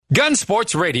Gun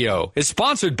Sports Radio is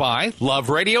sponsored by Love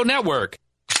Radio Network.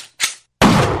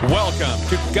 Welcome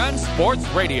to Gun Sports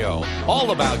Radio,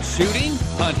 all about shooting,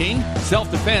 hunting,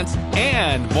 self-defense,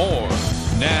 and more.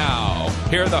 Now,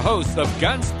 here are the hosts of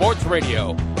Gun Sports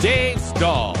Radio, Dave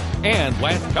Stahl and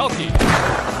Lance Pelkey.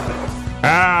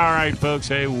 All right, folks.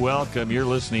 Hey, welcome. You're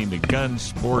listening to Gun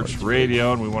Sports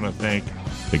Radio, and we want to thank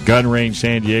the Gun Range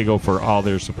San Diego for all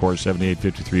their support.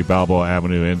 7853 Balboa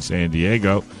Avenue in San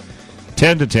Diego.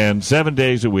 10 to 10, 7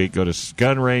 days a week. Go to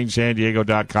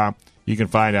gunrangesandiego.com. You can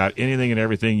find out anything and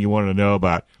everything you want to know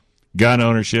about gun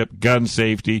ownership, gun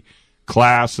safety,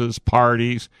 classes,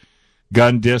 parties,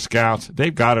 gun discounts.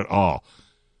 They've got it all.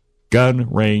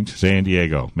 Gun Range San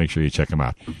Diego. Make sure you check them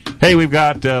out. Hey, we've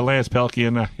got Lance Pelkey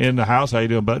in the house. How you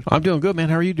doing, bud? I'm doing good, man.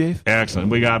 How are you, Dave?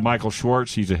 Excellent. We got Michael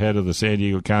Schwartz. He's the head of the San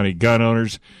Diego County Gun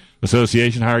Owners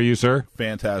Association. How are you, sir?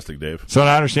 Fantastic, Dave. So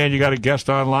I understand you got a guest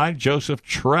online, Joseph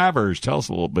Travers. Tell us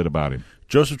a little bit about him.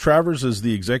 Joseph Travers is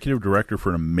the executive director for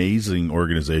an amazing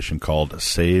organization called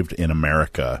Saved in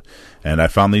America. And I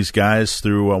found these guys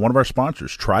through one of our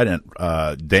sponsors, Trident.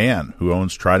 Dan, who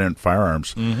owns Trident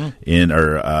Firearms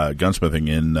gunsmithing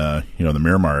in the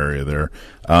Miramar area there,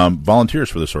 volunteers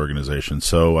for this organization.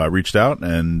 So I reached out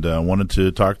and wanted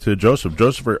to talk to Joseph.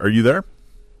 Joseph, are you there?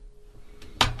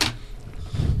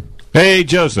 Hey,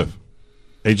 Joseph.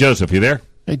 Hey, Joseph, you there?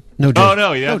 Hey, no, Joseph. Oh,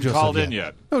 no, you haven't called in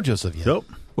yet. No, Joseph yet. Nope.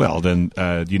 Well, then,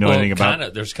 do you know anything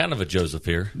about... There's kind of a Joseph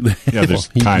here. Yeah, there's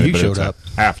He kind of, but showed it's up.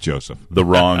 half Joseph. The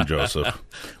wrong Joseph.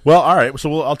 Well, all right.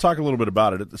 So I'll talk a little bit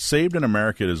about it. Saved in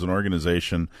America is an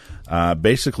organization.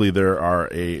 Basically,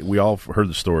 we all heard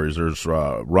the stories. There's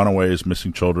runaways,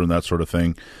 missing children, that sort of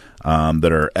thing,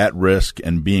 that are at risk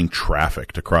and being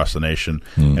trafficked across the nation.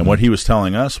 Mm-hmm. And what he was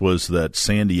telling us was that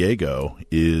San Diego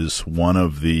is one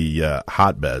of the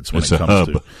hotbeds when it comes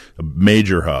to a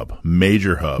major hub.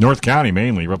 North County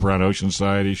mainly, up around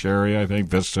Oceanside-ish area, I think,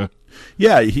 Vista.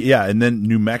 Yeah, and then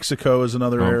New Mexico is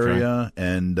another area,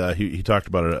 and he talked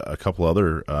about a couple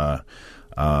other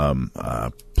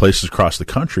places across the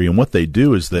country. And what they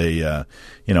do is they,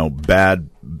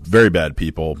 very bad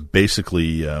people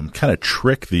basically kind of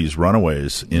trick these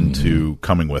runaways into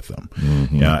coming with them.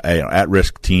 Mm-hmm.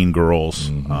 At-risk teen girls,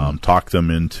 talk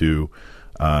them into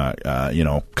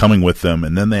coming with them,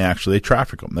 and then they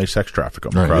traffic them. They sex traffic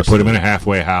them. Right. They put them in a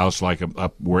halfway house, like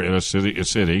we're in a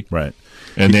city. Right.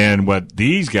 And then what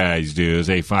these guys do is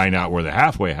they find out where the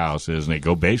halfway house is, and they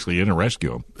go basically in and rescue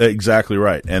them. Exactly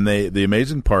right. And the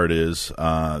amazing part is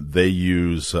they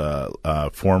use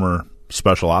former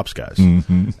special ops guys.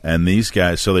 Mm-hmm. And these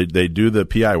guys, so they do the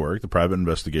PI work, the private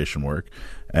investigation work,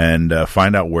 and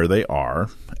find out where they are.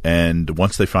 And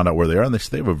once they found out where they are, and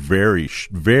they have a very,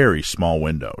 very small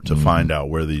window to find out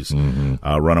where these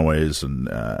runaways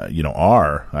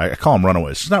are. I call them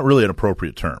runaways. It's not really an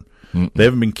appropriate term. Mm-mm. They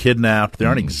haven't been kidnapped. They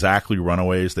aren't exactly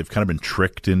runaways. They've kind of been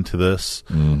tricked into this.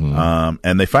 Mm-hmm.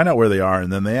 And they find out where they are,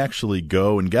 and then they actually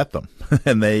go and get them.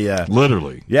 And they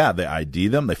literally. Yeah, they ID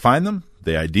them. They find them.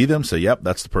 They ID them, say, yep,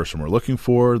 that's the person we're looking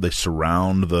for. They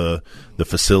surround the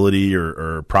facility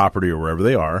or property or wherever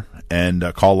they are and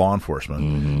call law enforcement.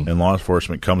 Mm-hmm. And law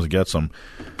enforcement comes and gets them.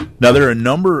 Now, there are a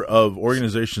number of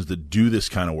organizations that do this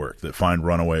kind of work, that find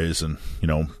runaways and,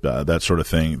 that sort of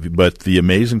thing. But the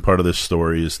amazing part of this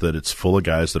story is that it's full of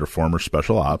guys that are former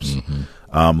special ops. Mm-hmm.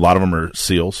 A lot of them are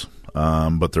SEALs.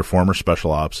 But they're former special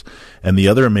ops. And the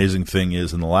other amazing thing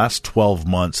is in the last 12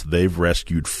 months, they've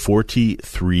rescued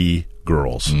 43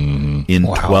 girls in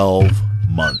 12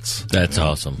 months. That's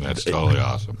awesome. That's totally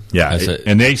awesome. Yeah.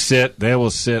 And they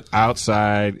will sit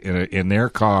outside in their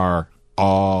car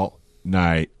all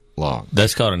night long.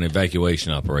 That's called an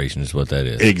evacuation operation is what that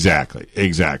is. Exactly.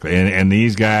 And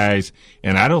these guys,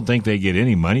 and I don't think they get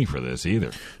any money for this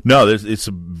either. No, it's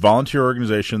a volunteer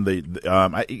organization.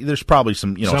 There's probably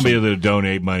somebody that'll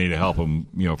donate money to help them,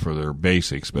 for their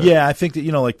basics. But yeah, I think that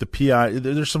like the PI,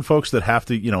 there's some folks that have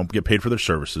to get paid for their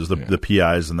services, the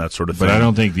PIs and that sort of thing. But I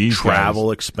don't think these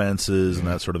travel expenses and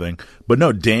that sort of thing. But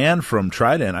no, Dan from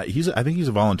Trident, I think he's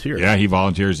a volunteer. Yeah, he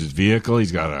volunteers his vehicle.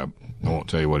 He's got I won't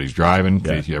tell you what he's driving in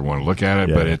case you ever want to look at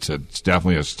it, but it's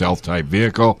definitely a stealth type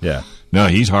vehicle. Yeah. No,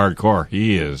 he's hardcore.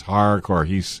 He is hardcore.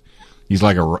 He's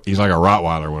like a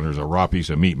Rottweiler when there's a raw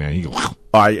piece of meat, man. He goes.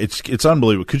 It's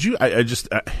unbelievable. Could you? I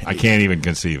can't even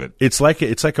conceive it. It's like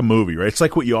a movie, right? It's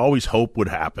like what you always hope would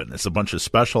happen. It's a bunch of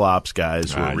special ops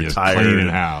guys who are retired cleaning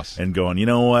house and going, you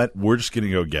know what? We're just going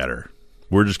to go get her.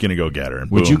 We're just going to go get her.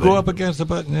 And would you go up against the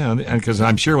button? Yeah, because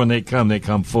I'm sure when they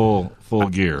come full full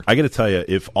gear. I got to tell you,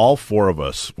 if all four of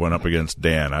us went up against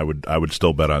Dan, I would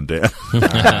still bet on Dan.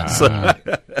 I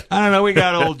don't know. We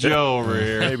got old Joe over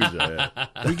here. Maybe so, yeah.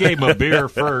 We gave him a beer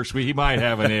first. He might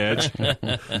have an edge.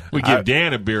 We give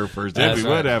Dan a beer first, then we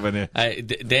would have an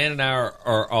edge. Dan and I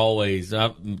are always.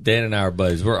 Dan and I are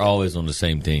buddies. We're always on the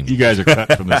same team. You guys are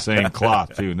cut from the same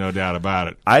cloth too, no doubt about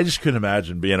it. I just couldn't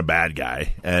imagine being a bad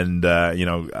guy and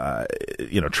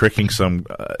tricking some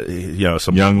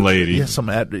some young lady, some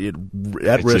at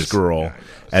risk girl, yeah.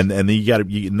 and then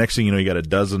next thing you got a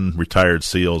dozen retired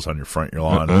SEALs on your front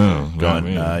lawn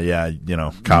going,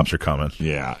 cops are coming.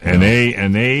 Yeah, and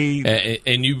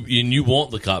you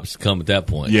want the cops to come at that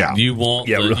point. Yeah, you want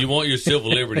really. You want your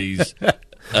civil liberties.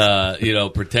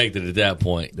 Protected at that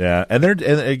point. Yeah, and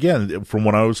again, from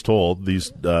what I was told,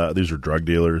 these are drug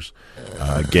dealers,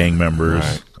 gang members,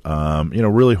 right.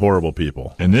 Really horrible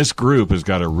people. And this group has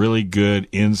got a really good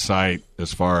insight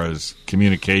as far as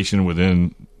communication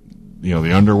within,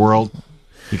 the underworld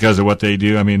because of what they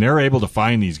do. I mean, they're able to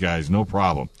find these guys no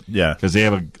problem. Yeah, because they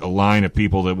have a line of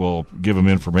people that will give them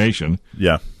information.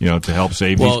 Yeah, to help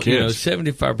save these kids.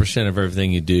 75% of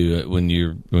everything you do when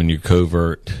you're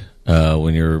covert.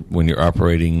 When you're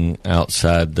operating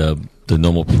outside the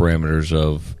normal parameters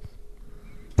of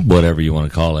whatever you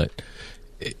want to call it,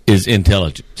 is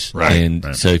intelligence. Right.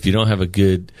 And so if you don't have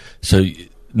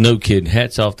no kidding,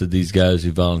 hats off to these guys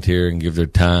who volunteer and give their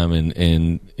time and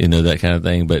that kind of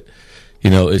thing. But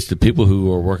it's the people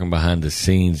who are working behind the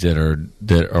scenes that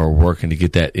are working to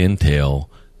get that intel.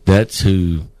 That's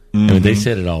who. I mean, they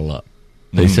set it all up.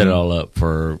 They set it all up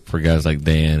for guys like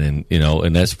Dan,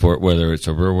 and that's for whether it's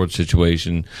a real world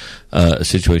situation, a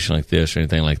situation like this or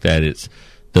anything like that.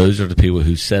 Those are the people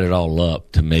who set it all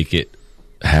up to make it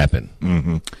happen.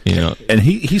 Mm-hmm. And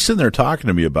he's sitting there talking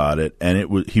to me about it,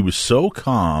 and he was so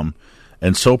calm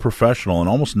and so professional and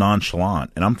almost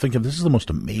nonchalant. And I'm thinking, this is the most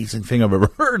amazing thing I've ever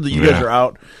heard. That you guys are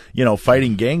out,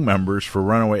 fighting gang members for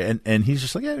runaway, and he's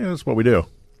just like, yeah, that's what we do.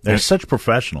 They're such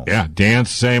professionals. Yeah, Dan's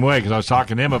the same way because I was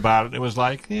talking to him about it. And it was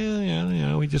like,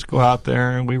 we just go out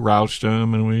there and we roust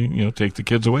them and we, take the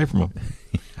kids away from them.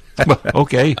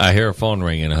 Okay. I hear a phone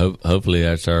ringing. Hopefully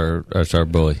that's our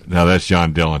boy. No, that's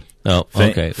John Dillon. Oh,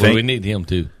 okay. Well, we need him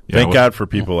too. Thank God for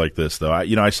people like this, though.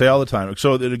 I say all the time.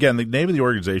 So, again, the name of the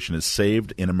organization is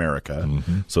Saved in America.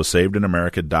 Mm-hmm. So,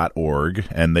 savedinamerica.org,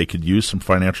 and they could use some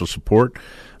financial support,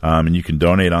 and you can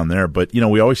donate on there. But,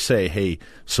 we always say, hey,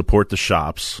 support the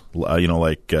shops,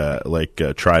 like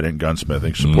Trident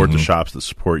Gunsmithing. Support the shops that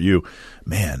support you.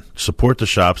 Man, support the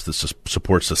shops that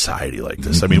support society like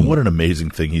this. I mean, what an amazing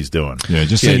thing he's doing. Yeah,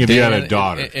 just think if you had a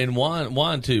daughter. And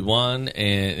Juan too. Juan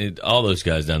and all those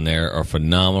guys down there are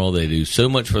phenomenal. They do so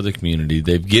much for the community.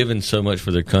 They've given so much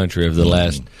for their country over the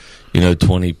last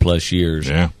 20 plus years.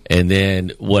 Yeah. And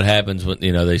then what happens when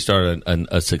they start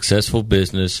a successful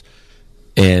business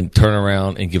and turn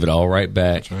around and give it all right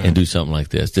back and do something like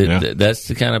this. That's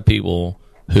the kind of people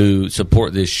who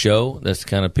support this show. That's the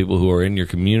kind of people who are in your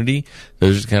community.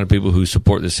 Those are the kind of people who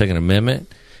support the Second Amendment.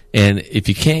 And if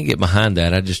you can't get behind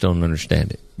that, I just don't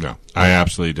understand it. No, I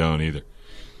absolutely don't either.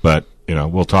 But,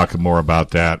 we'll talk more about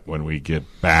that when we get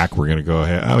back. We're going to go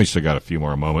ahead. We still got a few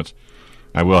more moments.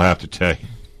 I will have to tell you.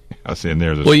 I was in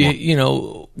there this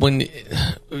morning. When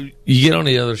you get on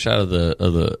the other side of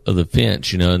the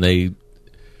fence, and they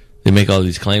make all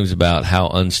these claims about how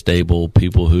unstable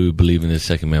people who believe in the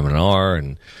Second Amendment are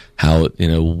and how,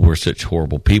 we're such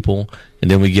horrible people.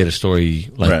 And then we get a story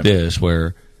like this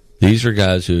where these are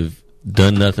guys who've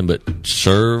done nothing but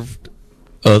served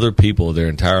other people their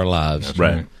entire lives. That's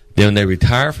right. Then when they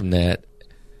retire from that,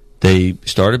 they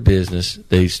start a business,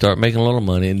 they start making a little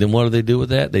money, and then what do they do with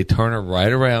that? They turn it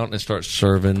right around and start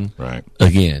serving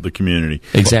again. The community.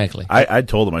 Exactly. I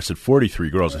told him, I said,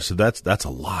 43 girls. I said, that's a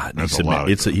lot. That's a lot.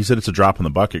 He said it's a drop in the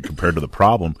bucket compared to the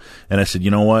problem. And I said, you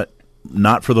know what?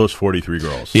 Not for those 43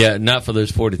 girls. Yeah, not for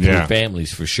those 43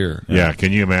 families for sure. Yeah,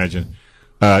 can you imagine?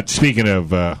 Speaking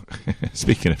of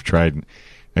Trident,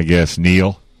 I guess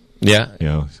Neil.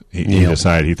 Yeah. He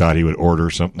decided he thought he would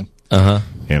order something.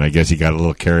 And I guess he got a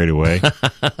little carried away.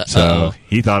 So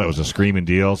he thought it was a screaming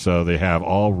deal. So they have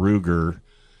all Ruger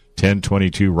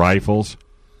 10/22 rifles,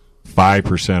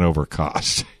 5% over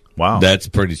cost. Wow. That's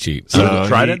pretty cheap. So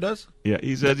Trident does? Yeah,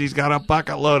 he says he's got a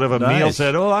bucket load of them. Nice. Neil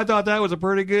said, I thought that was a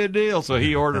pretty good deal. So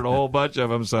he ordered a whole bunch of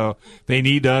them. So they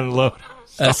need to unload.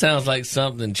 That sounds like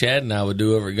something Chad and I would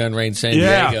do over at Gun Range San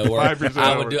Diego. Where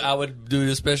 5% I would do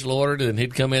the special order, and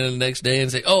he'd come in the next day and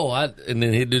say, and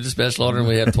then he'd do the special order, and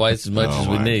we have twice as much as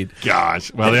we need.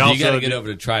 Gosh. Well, you got to get over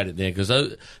to Trident then, because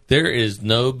there is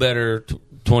no better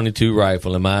 .22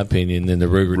 rifle, in my opinion, than the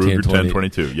Ruger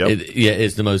 1022. Yep.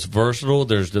 It's the most versatile.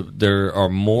 There are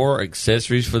more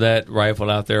accessories for that rifle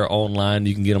out there online.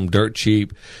 You can get them dirt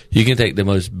cheap. You can take the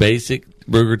most basic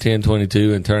Ruger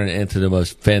 1022 and turn it into the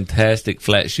most fantastic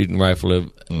flat shooting rifle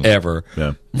ever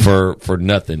for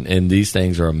nothing. And these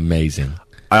things are amazing.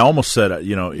 I almost said,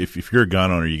 if you're a gun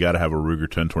owner, you got to have a Ruger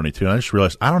 1022. And I just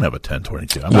realized I don't have a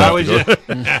 1022.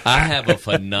 I have a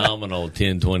phenomenal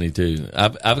 1022.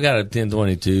 I've got a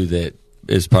 1022 that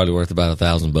is probably worth about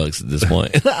 $1,000 at this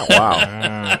point. Wow!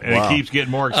 And it keeps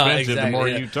getting more expensive the more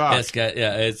you talk.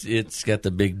 It's got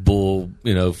the big bull,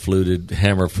 fluted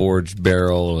hammer forged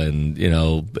barrel, and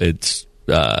it's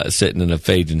sitting in a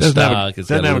Phagin stock. It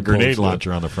doesn't have a grenade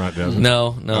launcher on the front, does it?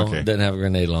 No, Okay. It doesn't have a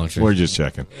grenade launcher. We're just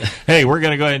checking. Hey, we're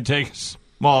going to go ahead and take a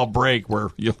small break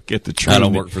where you'll get the true. I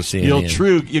don't work for CNN.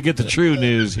 You'll get the true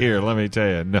news here. Let me tell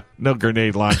you, no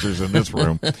grenade launchers in this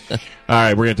room. All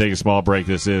right, we're going to take a small break.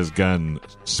 This is Gun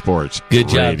Sports. Good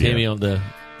job, Radio. Timmy, on the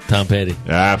Tom Petty.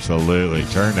 Absolutely,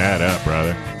 turn that up,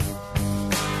 brother.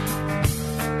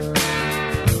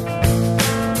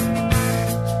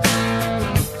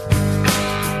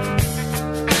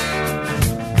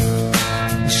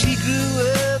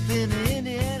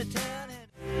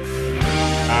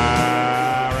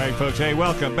 Folks, hey,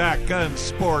 welcome back. Gun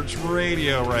Sports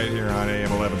Radio right here on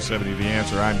AM 1170 The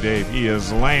Answer. I'm Dave. He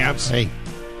is Lance. Hey.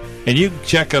 And you can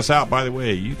check us out, by the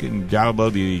way. You can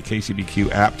download the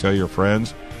KCBQ app, tell your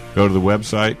friends, go to the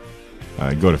website,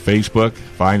 go to Facebook,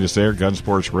 find us there, Gun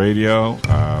Sports Radio.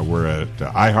 We're at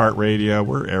iHeartRadio.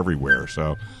 We're everywhere.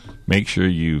 So make sure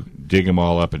you dig them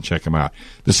all up and check them out.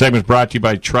 This segment is brought to you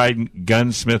by Trident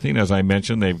Gunsmithing. As I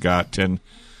mentioned, they've got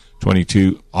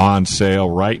 1022 on sale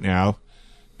right now.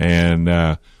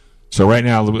 And so right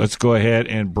now, let's go ahead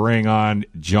and bring on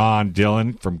John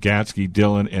Dillon from Gatsky,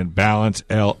 Dillon, and Balance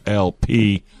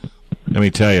LLP. Let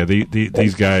me tell you,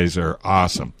 these guys are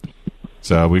awesome.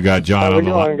 So we've got John on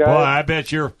the line. Boy, I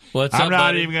bet you're – I'm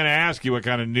not even going to ask you what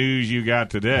kind of news you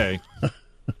got today.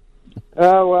 As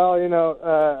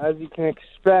you can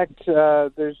expect,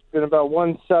 there's been about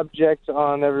one subject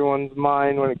on everyone's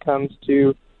mind when it comes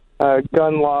to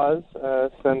gun laws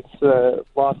since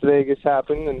Las Vegas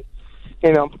happened,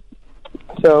 and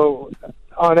so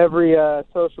on every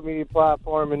social media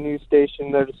platform and news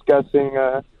station, they're discussing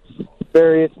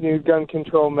various new gun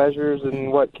control measures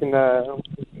and what can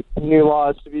new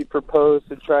laws to be proposed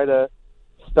to try to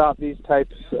stop these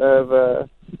types of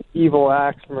evil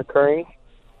acts from occurring.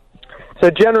 So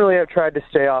generally, I've tried to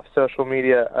stay off social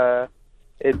media.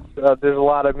 There's a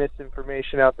lot of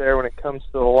misinformation out there when it comes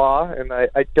to the law, and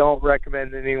I don't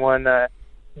recommend anyone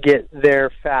get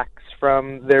their facts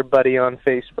from their buddy on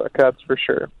Facebook. That's for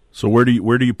sure. So where do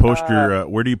you post your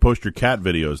cat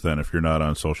videos then if you're not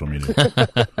on social media?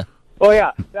 Well,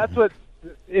 yeah, that's what,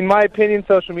 in my opinion,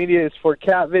 social media is for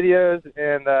cat videos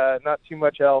and not too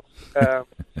much else.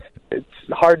 It's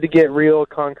hard to get real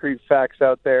concrete facts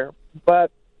out there,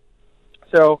 but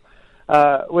so.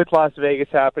 With Las Vegas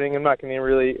happening, I'm not going to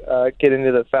really get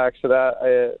into the facts of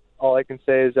that. All I can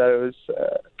say is that it was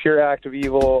a pure act of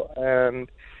evil and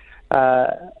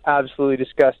absolutely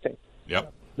disgusting.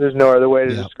 Yep. There's no other way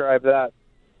to describe that.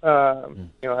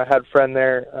 I had a friend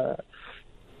there,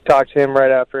 talked to him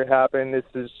right after it happened. This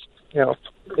is, it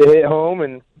hit home,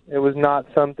 and it was not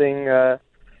something that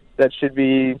should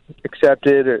be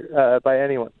accepted or, by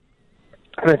anyone.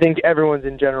 And I think everyone's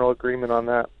in general agreement on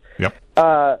that.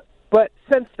 Yep. But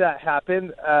since that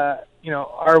happened,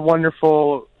 our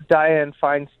wonderful Dianne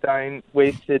Feinstein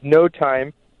wasted no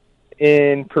time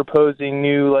in proposing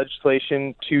new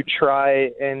legislation to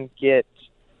try and get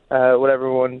what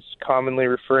everyone's commonly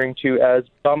referring to as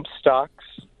bump stocks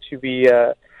to be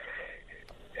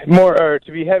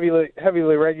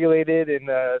heavily regulated and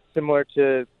similar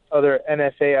to other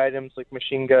NFA items like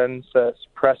machine guns,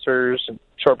 suppressors, and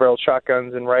short-barreled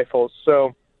shotguns, and rifles.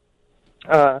 So.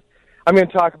 I'm going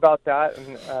to talk about that,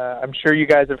 and I'm sure you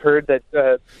guys have heard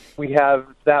that we have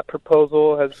that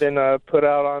proposal has been put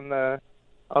out on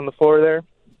the floor there.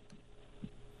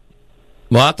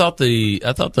 Well, I thought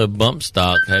the bump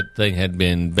stock thing had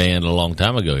been banned a long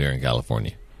time ago here in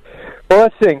California. Well,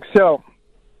 let's think. So,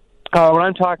 what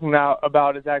I'm talking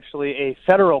about is actually a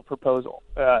federal proposal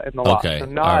in the law, so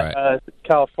not a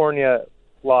California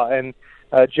law. And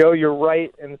Joe, you're right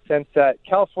in the sense that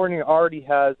California already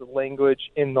has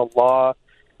language in the law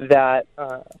that,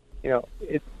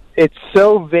 it's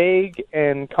so vague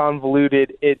and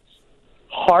convoluted, it's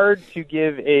hard to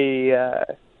give a,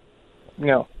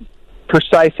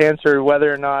 precise answer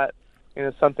whether or not,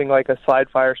 something like a slide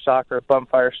fire stock or a bump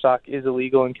fire stock is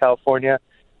illegal in California.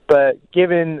 But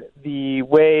given the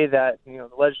way that the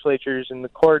legislatures and the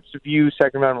courts view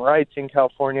Second Amendment rights in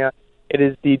California, it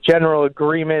is the general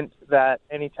agreement that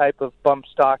any type of bump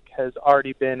stock has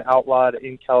already been outlawed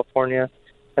in California.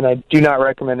 And I do not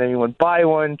recommend anyone buy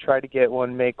one, try to get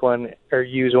one, make one, or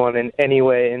use one in any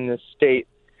way in this state.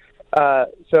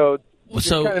 So it's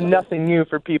kind of nothing new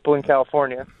for people in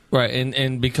California. Right,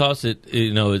 and because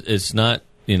it's not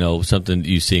something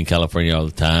you see in California all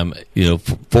the time.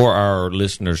 For our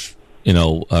listeners,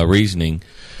 reasoning,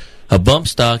 a bump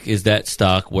stock is that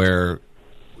stock where,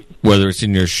 whether it's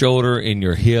in your shoulder, in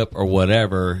your hip, or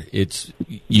whatever, it's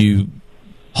you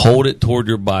hold it toward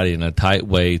your body in a tight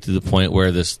way to the point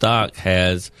where the stock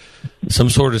has some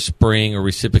sort of spring or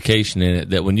reciprocation in it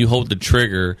that when you hold the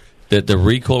trigger, that the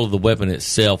recoil of the weapon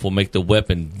itself will make the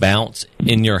weapon bounce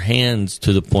in your hands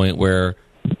to the point where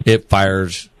it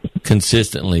fires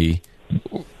consistently.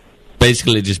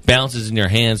 Basically, it just bounces in your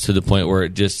hands to the point where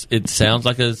it sounds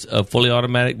like a fully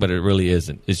automatic, but it really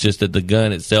isn't. It's just that the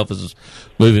gun itself is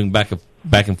moving back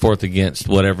and forth against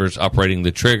whatever's operating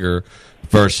the trigger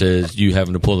versus you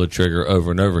having to pull the trigger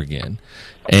over and over again.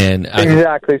 And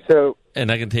exactly.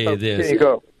 I can tell you this: there you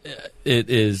go. It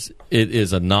is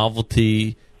a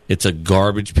novelty. It's a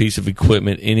garbage piece of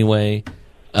equipment anyway,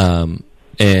 and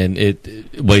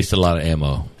it wastes a lot of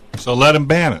ammo. So let them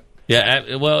ban it.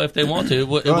 Yeah, well, if they want to,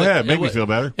 go ahead. Make me feel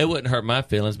better. It wouldn't hurt my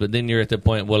feelings, but then you're at the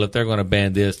point. Well, if they're going to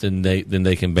ban this, then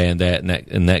they can ban that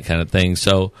and that kind of thing.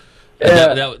 So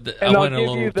I went a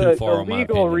little too far on my opinion on that.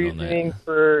 The legal reasoning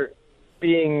for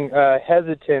being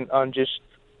hesitant on just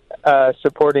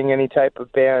supporting any type of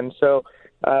ban. So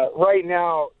right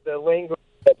now, the language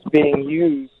that's being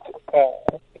used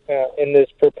in this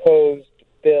proposed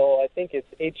bill, I think it's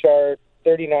H.R.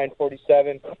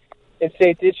 3947. It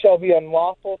states, it shall be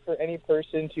unlawful for any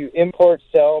person to import,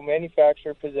 sell,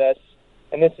 manufacture, possess,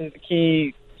 and this is the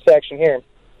key section here,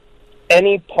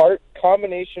 any part,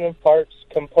 combination of parts,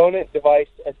 component, device,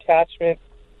 attachment,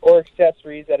 or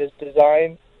accessories that is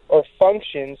designed or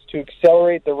functions to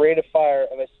accelerate the rate of fire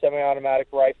of a semi-automatic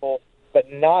rifle,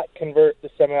 but not convert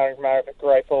the semi-automatic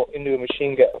rifle into a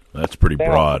machine gun. That's pretty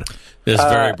broad. That's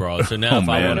very broad. So now,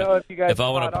 I don't know if you guys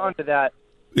caught on to that.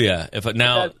 Yeah,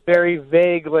 that's very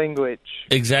vague language.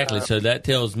 Exactly. So that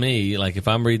tells me, like, if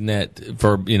I'm reading that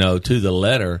to the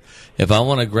letter, if I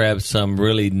want to grab some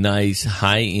really nice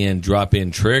high-end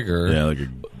drop-in trigger, like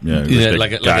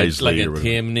a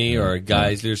Timney or a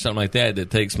Geissele or something like that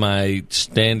takes my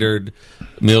standard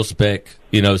mil-spec,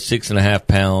 6.5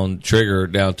 pound trigger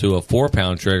down to a 4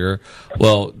 pound trigger.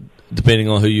 Well, depending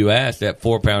on who you ask, that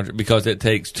 4 pound, because it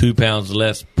takes 2 pounds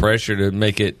less pressure to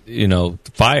make it,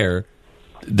 fire.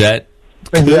 That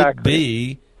could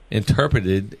be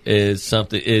interpreted as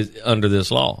something is under this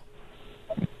law.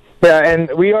 Yeah, and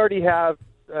we already have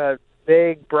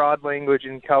vague, broad language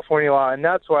in California law, and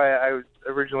that's why I was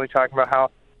originally talking about how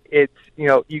it's,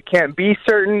 you can't be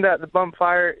certain that the bump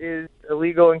fire is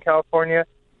illegal in California,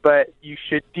 but you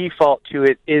should default to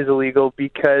it is illegal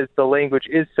because the language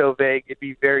is so vague. It'd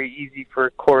be very easy for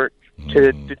a court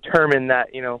to determine that,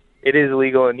 it is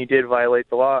illegal and you did violate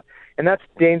the law. And that's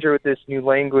the danger with this new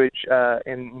language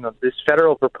in this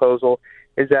federal proposal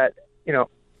is that,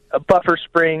 buffer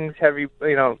springs, heavy,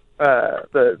 the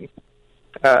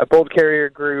bolt carrier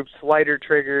groups, lighter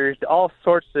triggers, all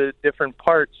sorts of different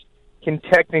parts can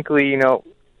technically,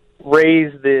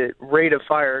 raise the rate of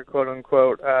fire, quote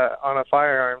unquote, on a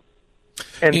firearm.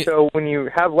 And so when you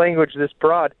have language this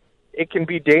broad, it can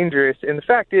be dangerous. And the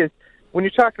fact is, when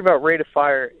you're talking about rate of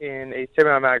fire in a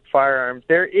semi-automatic firearm,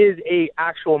 there is a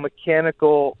actual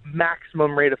mechanical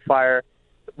maximum rate of fire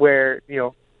where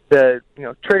the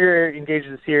trigger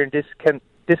engages the sear and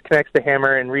disconnects the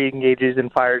hammer and re-engages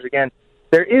and fires again.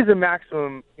 There is a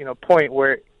maximum point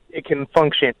where it can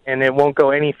function and it won't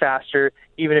go any faster,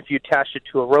 even if you attach it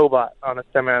to a robot on a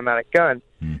semi-automatic gun.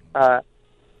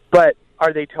 But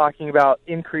are they talking about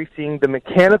increasing the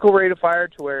mechanical rate of fire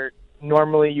to where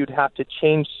normally you'd have to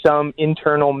change some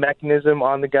internal mechanism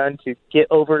on the gun to get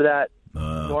over that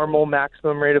normal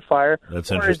maximum rate of fire?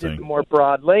 That's or interesting. Is it more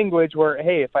broad language where,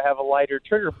 hey, if I have a lighter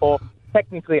trigger pull,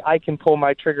 technically I can pull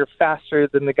my trigger faster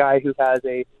than the guy who has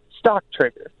a stock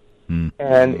trigger?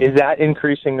 And is that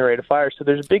increasing the rate of fire? So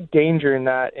there's a big danger in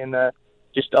that, in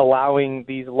just allowing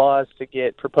these laws to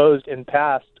get proposed and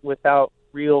passed without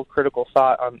real critical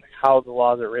thought on how the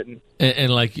laws are written. And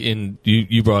like you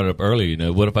brought it up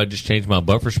earlier, what if I just change my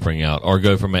buffer spring out or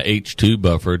go from an H2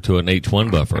 buffer to an H1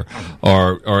 buffer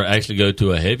or actually go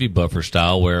to a heavy buffer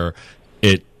style where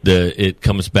it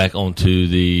comes back onto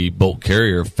the bolt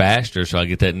carrier faster so I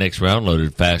get that next round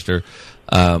loaded faster.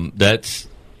 That's,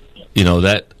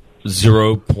 that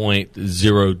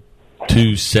 0.02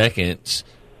 2 seconds,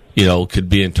 could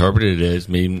be interpreted as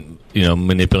me,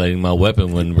 manipulating my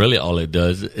weapon, when really all it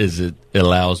does is it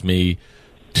allows me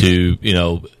to,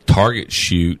 target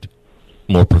shoot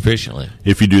more proficiently.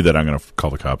 If you do that, I'm going to call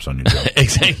the cops on you, Joe.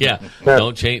 Exactly. Yeah.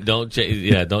 Don't change.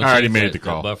 Yeah. Don't. I already change made that, the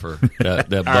call. That buffer. That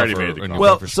buffer. I already made the when call. your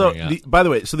Well, buffer's so running out. by the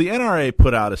way, so the NRA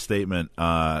put out a statement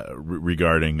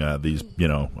regarding these,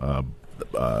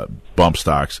 bump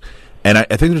stocks, and I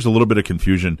think there's a little bit of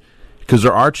confusion because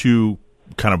there are two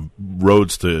kind of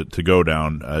roads to go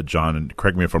down, John, and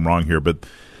correct me if I'm wrong here, but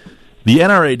the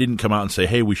NRA didn't come out and say,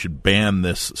 hey, we should ban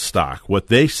this stock. What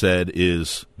they said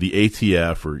is the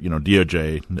ATF or,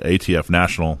 DOJ, ATF,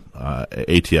 National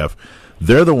ATF,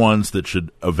 they're the ones that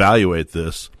should evaluate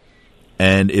this.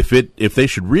 And if they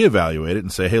should reevaluate it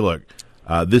and say, hey, look,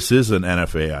 this is an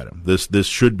NFA item. This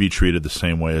should be treated the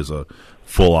same way as a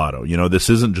full auto.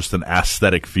 This isn't just an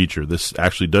aesthetic feature. This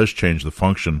actually does change the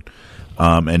function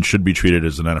and should be treated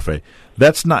as an NFA.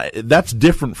 That's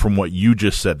different from what you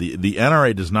just said. The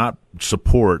NRA does not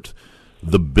support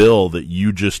the bill that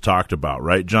you just talked about,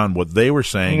 right, John? What they were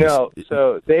saying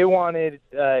so they wanted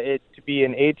it to be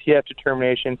an ATF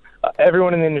determination.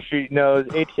 Everyone in the industry knows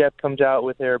ATF comes out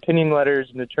with their opinion letters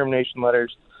and determination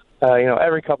letters,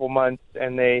 every couple months,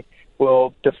 and they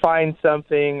will define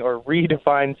something or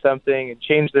redefine something and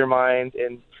change their mind,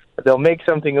 and they'll make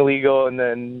something illegal and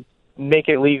then make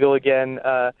it legal again.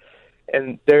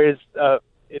 And there is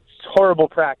it's horrible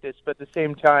practice, but at the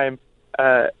same time,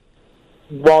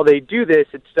 while they do this,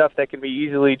 it's stuff that can be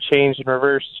easily changed and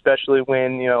reversed, especially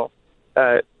when you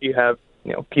have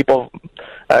people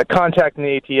contacting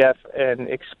the ATF and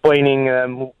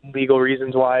explaining legal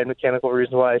reasons why and mechanical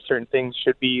reasons why certain things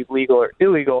should be legal or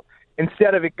illegal,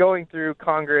 instead of it going through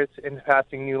Congress and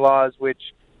passing new laws, which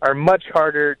are much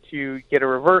harder to get a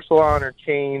reversal on or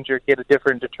change or get a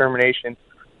different determination.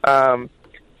 I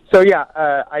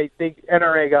think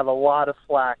NRA got a lot of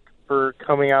flack for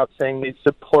coming out saying they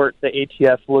support the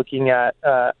ATF looking at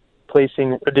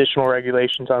placing additional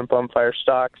regulations on bump fire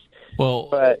stocks. Well,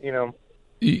 but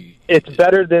it's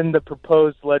better than the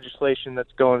proposed legislation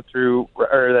that's going through,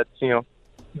 or that's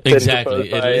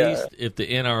exactly. At by, least if the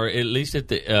NRA, at least if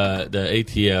the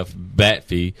ATF bat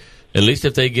fee, at least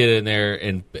if they get in there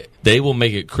and they will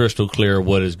make it crystal clear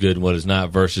what is good and what is not,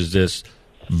 versus this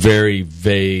very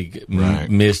vague,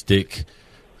 mystic,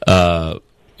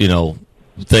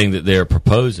 thing that they're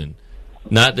proposing.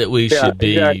 Not that we should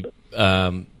be,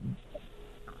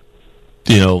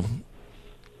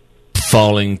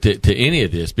 falling to any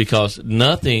of this, because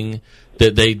nothing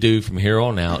that they do from here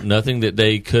on out, nothing that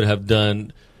they could have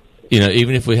done,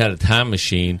 even if we had a time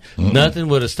machine, nothing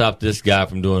would have stopped this guy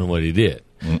from doing what he did.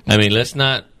 I mean, let's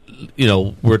not,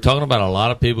 we're talking about a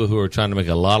lot of people who are trying to make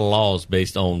a lot of laws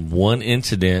based on one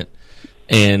incident,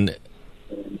 and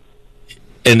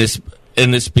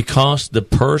it's because the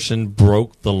person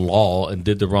broke the law and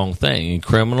did the wrong thing. And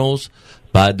criminals,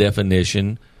 by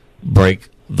definition, break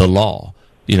the law.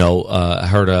 I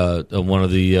heard one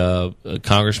of the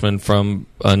congressmen from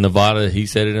Nevada, he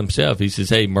said it himself. He says,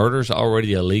 hey, murder's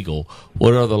already illegal.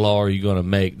 What other law are you going to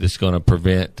make that's going to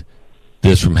prevent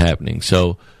this from happening?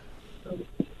 So,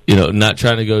 not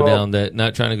trying to go down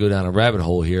a rabbit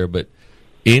hole here, but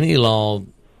any law,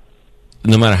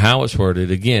 no matter how it's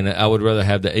worded, again, I would rather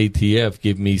have the ATF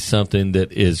give me something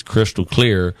that is crystal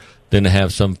clear than to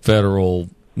have some federal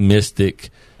mystic,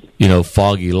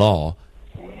 foggy law.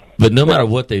 But no matter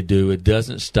what they do, it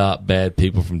doesn't stop bad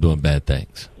people from doing bad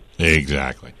things.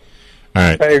 Exactly. All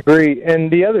right. I agree. And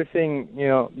the other thing,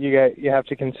 you have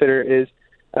to consider is,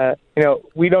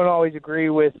 we don't always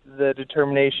agree with the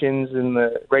determinations and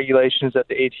the regulations that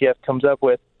the ATF comes up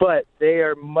with, but they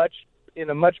are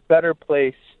in a much better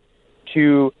place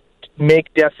to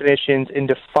make definitions and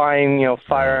define,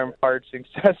 firearm parts and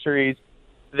accessories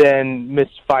than Ms.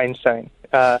 Feinstein.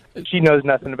 She knows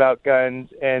nothing about guns,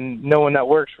 and no one that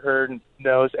works for her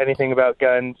knows anything about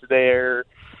guns. They're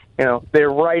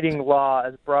writing law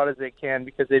as broad as they can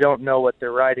because they don't know what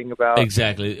they're writing about.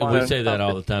 Exactly. We say that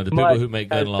all the time. The people who make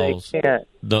gun laws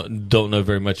don't know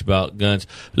very much about guns.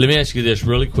 Let me ask you this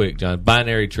really quick, John.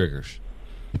 Binary triggers.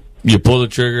 You pull the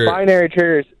trigger. Binary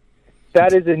triggers.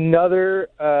 That is another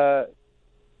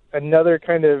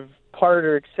kind of part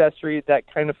or accessory that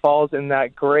kind of falls in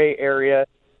that gray area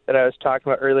that I was talking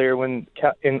about earlier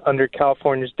under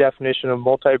California's definition of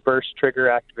multi-burst trigger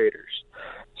activators.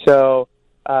 So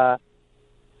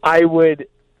I would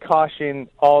caution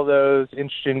all those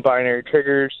interested in binary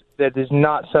triggers that is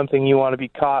not something you want to be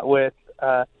caught with,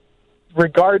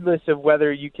 regardless of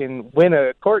whether you can win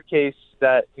a court case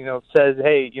that says,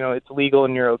 hey, it's legal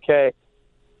and you're okay.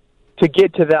 to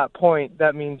get to that point,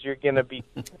 that means you're going to be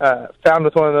found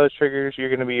with one of those triggers. You're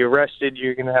going to be arrested.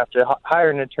 You're going to have to hire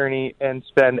an attorney and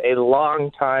spend a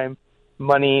long time,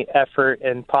 money, effort,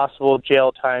 and possible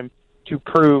jail time to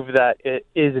prove that it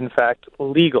is, in fact,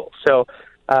 legal. So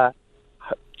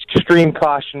extreme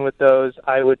caution with those.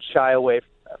 I would shy away from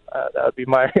that would be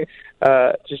my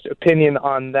just opinion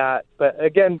on that. But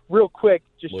again, real quick,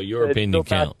 just your opinion go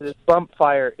back counts. to this bump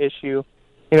fire issue.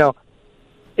 It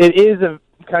is a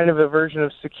kind of a version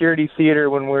of security theater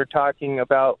when we're talking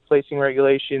about placing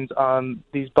regulations on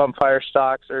these bump fire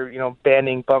stocks or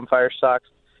banning bump fire stocks.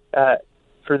 For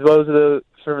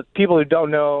people who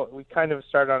don't know, we kind of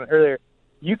started on it earlier.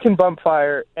 You can bump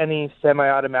fire any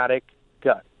semi-automatic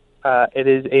gun. It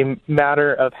is a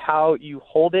matter of how you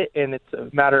hold it, and it's a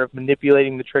matter of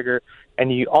manipulating the trigger,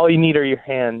 and all you need are your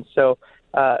hands. So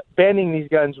banning these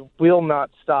guns will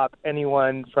not stop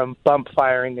anyone from bump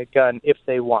firing a gun if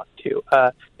they want to.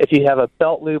 If you have a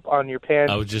belt loop on your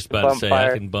pants, I was just about to say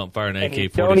I can bump fire an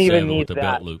AK-47 don't even need with a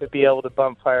belt that loop to be able to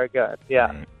bump fire a gun. Yeah.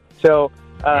 Right. So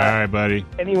All right, buddy.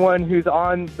 anyone who's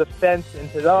on the fence and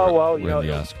says, Win the it'll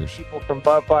Oscars. keep people from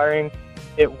bump firing,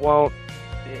 it won't.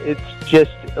 It's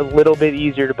just a little bit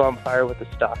easier to bump fire with the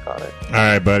stock on it. All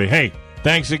right, buddy. Hey,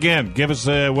 thanks again. Give us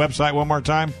the website one more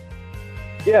time.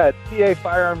 Yeah, it's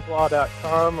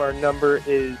cafirearmslaw.com. Our number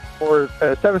is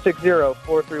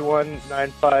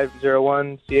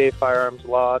 760-431-9501,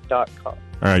 cafirearmslaw.com.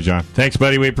 All right, John. Thanks,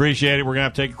 buddy. We appreciate it. We're going to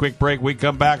have to take a quick break. We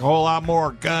come back, a whole lot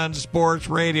more Gun Sports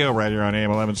Radio right here on AM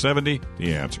 1170.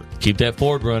 The Answer. Keep that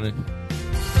Ford running.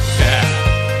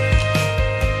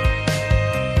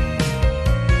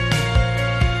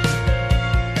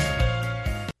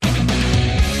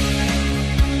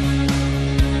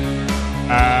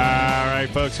 All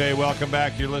right, folks. Hey, welcome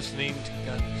back. You're listening to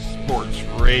Gun Sports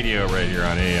Radio right here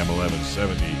on AM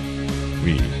 1170.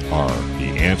 We are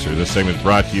The Answer. This segment is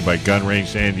brought to you by Gun Range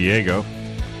San Diego,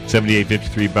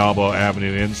 7853 Balboa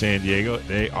Avenue in San Diego.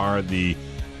 They are the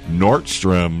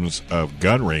Nordstroms of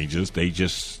gun ranges. They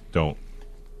just don't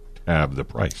have the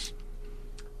price.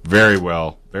 Very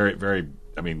well. Very, very,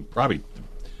 probably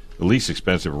the least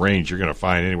expensive range you're going to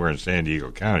find anywhere in San Diego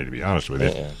County, to be honest with you.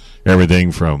 Yeah.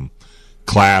 Everything from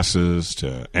classes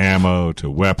to ammo to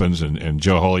weapons, and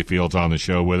Joe Holyfield's on the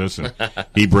show with us, and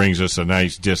he brings us a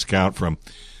nice discount from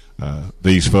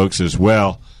these folks as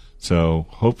well. So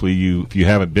hopefully if you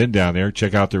haven't been down there,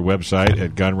 check out their website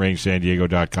at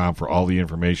gunrangesandiego.com for all the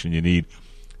information you need.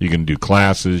 You can do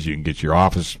classes, you can get your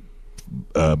office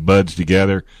buds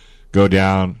together, go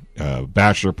down,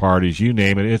 bachelor parties, you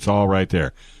name it, it's all right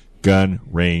there. Gun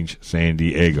Range San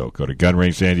Diego. Go to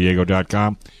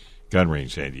gunrangesandiego.com,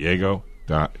 gunrangesandiego.com.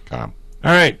 All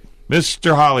right,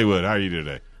 Mr. Hollywood, how are you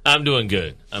today? I'm doing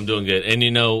good. And,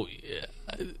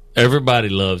 everybody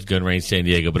loves Gun Range San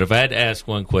Diego, but if I had to ask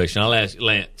one question, I'll ask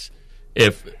Lance,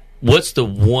 what's the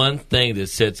one thing that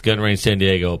sets Gun Range San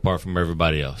Diego apart from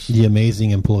everybody else? The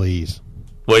amazing employees.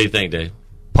 What do you think, Dave?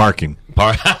 Parking.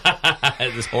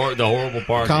 The horrible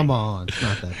parking. Come on. It's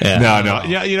not that. Yeah. No.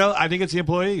 Yeah, I think it's the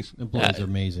employees. Employees are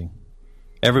amazing.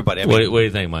 Everybody. What do you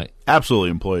think, Mike?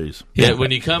 Absolutely employees. Yeah, when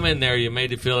you come in there, you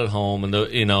made it feel at home, and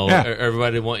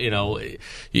everybody want you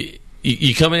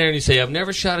come in there and you say, "I've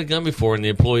never shot a gun before," and the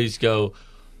employees go,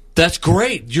 "That's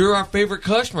great! You're our favorite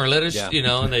customer. Let us,"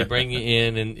 and they bring you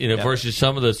in, and versus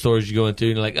some of the stores you go into,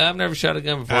 and you're like, "I've never shot a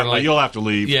gun before." Well, you'll have to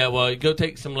leave. Yeah, well, go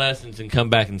take some lessons and come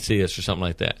back and see us or something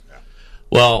like that. Yeah.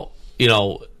 Well,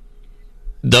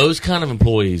 those kind of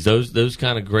employees, those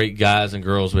kind of great guys and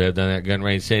girls we have down there at Gun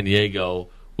Range San Diego,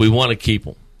 we want to keep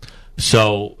them.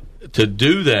 So to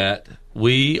do that,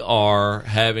 we are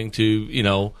having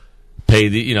to, pay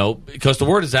because the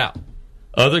word is out.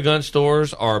 Other gun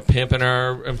stores are pimping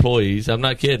our employees. I'm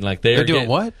not kidding. Like they're doing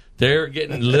what? They're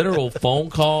getting literal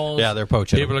phone calls. Yeah, they're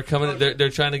poaching. People are coming. They're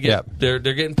trying to get. They're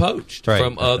getting poached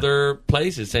from other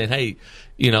places, saying, "Hey,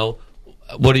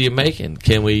 what are you making?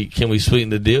 Can we sweeten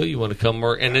the deal? You want to come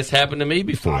work?" And this happened to me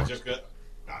before.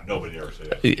 Nobody ever said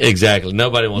that. Exactly.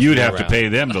 Nobody wants. You'd to have around. to pay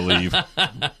them to leave. No,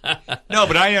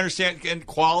 but I understand. And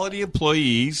quality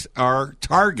employees are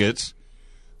targets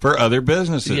for other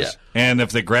businesses. Yeah. And if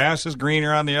the grass is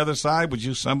greener on the other side, would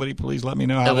somebody please let me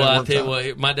know how that I'll works tell you out?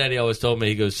 what, my daddy always told me,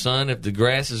 he goes, "Son, if the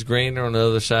grass is greener on the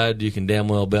other side, you can damn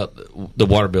well bet the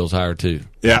water bill's higher too."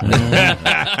 Yeah.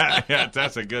 Yeah,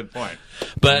 that's a good point.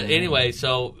 But anyway,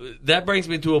 so that brings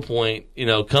me to a point,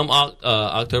 come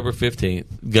October 15th,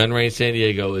 Gun Range San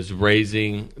Diego is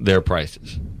raising their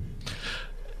prices.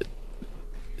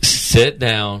 Sit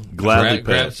down, Gladly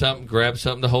grab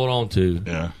something to hold on to.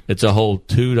 Yeah. It's a whole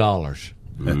 $2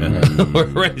 We're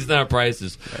raising our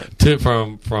prices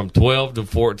from $12 to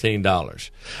 $14,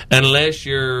 unless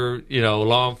you're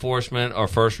law enforcement or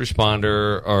first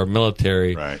responder or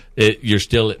military. Right. You're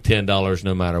still at $10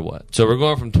 no matter what. So we're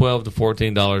going from $12 to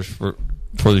 $14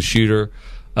 for the shooter.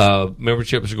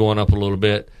 Memberships are going up a little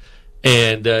bit,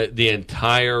 and the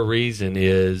entire reason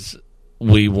is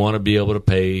we want to be able to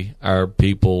pay our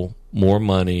people more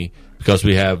money because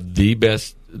we have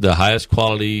the highest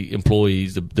quality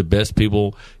employees, the best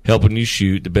people helping you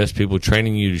shoot, the best people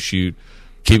training you to shoot,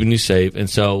 keeping you safe. And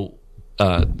so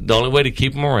the only way to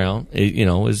keep them around,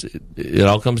 is it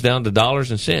all comes down to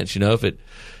dollars and cents. If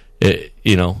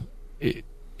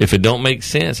it don't make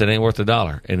sense, it ain't worth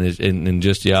 $1, and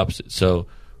just the opposite. So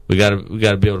we got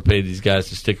to be able to pay these guys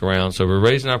to stick around. So we're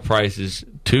raising our prices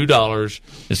 $2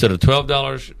 instead of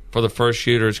 $12 for the first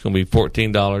shooter. It's going to be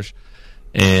 $14,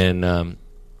 and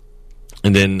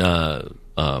then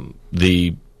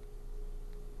the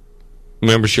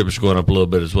membership is going up a little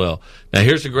bit as well. Now,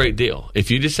 here's the great deal: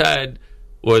 if you decide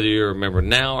whether you're a member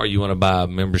now or you want to buy a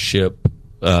membership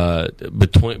before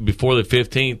the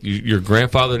 15th, you're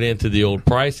grandfathered into the old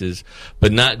prices,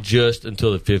 but not just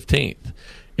until the 15th.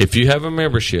 If you have a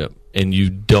membership and you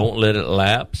don't let it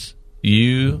lapse,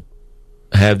 you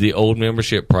have the old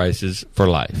membership prices for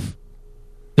life.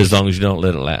 As long as you don't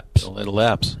let it lapse. Don't let it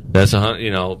lapse. That's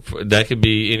that could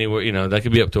be anywhere. That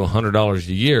could be up to $100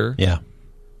 a year. Yeah.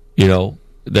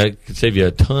 That could save you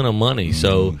a ton of money.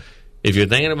 So, if you're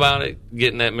thinking about it,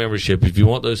 getting that membership, if you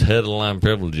want those head of the line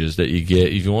privileges that you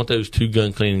get, if you want those 2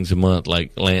 gun cleanings a month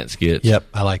like Lance gets, Yep,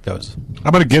 I like those. How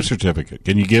about a gift certificate?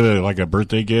 Can you give it like a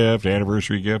birthday gift,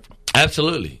 anniversary gift?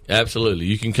 Absolutely.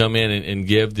 You can come in and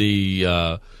give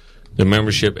the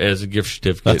membership as a gift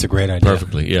certificate. That's a great idea.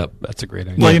 Perfectly, yep. That's a great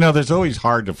idea. Well, there's always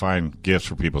hard to find gifts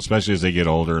for people, especially as they get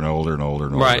older and older and older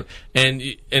and older. Right, and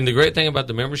the great thing about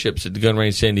the memberships at the Gun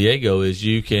Range San Diego is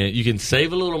you can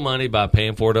save a little money by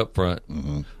paying for it up front,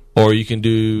 or you can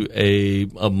do a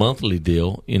monthly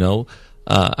deal.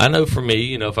 I know for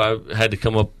me, if I had to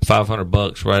come up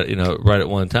 $500 right at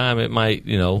one time, it might,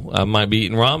 I might be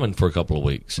eating ramen for a couple of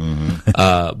weeks.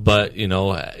 But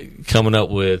coming up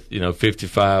with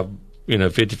 $55,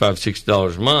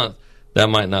 $60 a month, that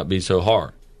might not be so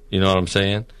hard. You know what I'm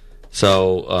saying?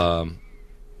 So,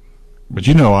 but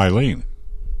Eileen,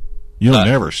 you'll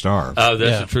never starve. Oh,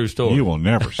 that's a true story. You will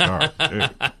never starve.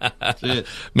 That's it.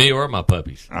 Me or my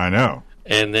puppies. I know.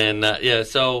 And then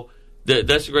so.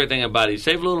 That's the great thing about it. You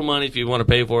save a little money if you want to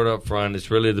pay for it up front. It's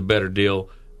really the better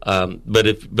deal. But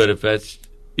if that's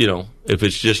if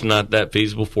it's just not that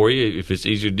feasible for you, if it's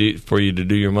easier for you to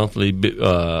do your monthly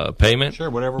payment,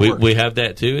 sure, whatever works. We have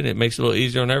that too, and it makes it a little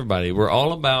easier on everybody. We're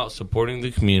all about supporting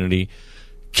the community,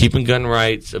 keeping gun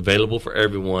rights available for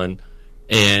everyone,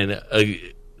 and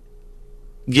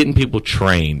getting people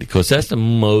trained, because that's the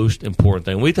most important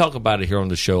thing. We talk about it here on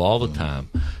the show all the time.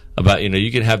 About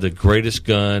you can have the greatest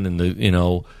gun and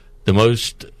the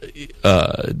most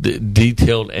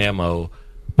detailed ammo,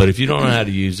 but if you don't know how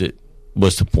to use it,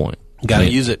 what's the point? Got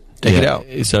to use it. Take it out.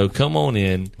 So come on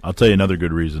in. I'll tell you another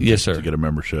good reason. Yes, sir. To get a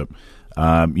membership.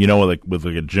 With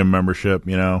a gym membership,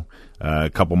 a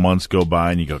couple months go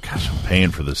by and you go, gosh, I'm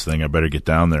paying for this thing. I better get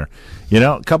down there.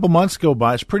 A couple months go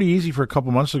by. It's pretty easy for a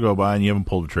couple months to go by and you haven't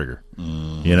pulled the trigger.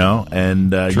 And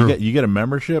you get a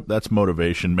membership. That's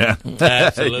motivation, man.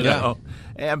 Absolutely.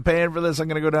 Hey, I'm paying for this. I'm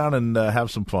going to go down and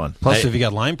have some fun. Plus, if you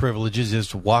got line privileges,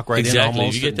 just walk right in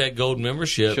almost. You get that gold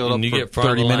membership and you get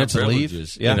 30 minutes and leave.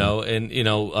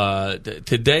 Yeah.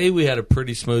 Today we had a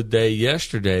pretty smooth day.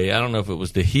 Yesterday, I don't know if it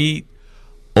was the heat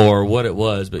or what it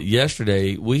was, but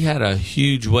yesterday we had a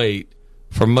huge wait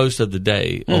for most of the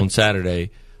day on Saturday.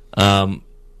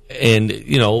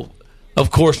 Of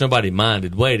course, nobody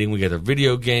minded waiting. We got our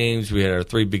video games. We had our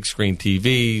 3 big screen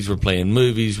TVs. We're playing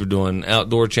movies. We're doing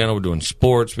outdoor channel. We're doing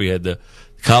sports. We had the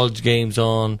college games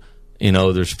on.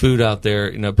 There's food out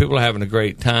there. People are having a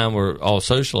great time. We're all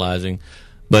socializing.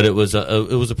 But it was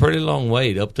a pretty long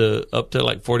wait, up to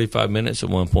like 45 minutes at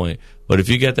one point. But if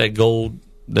you got that gold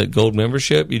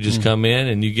membership, you just come in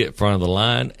and you get front of the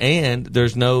line, and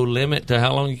there's no limit to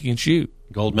how long you can shoot.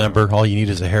 Gold member, all you need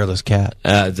is a hairless cat.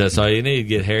 That's all you need.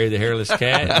 Get Harry the hairless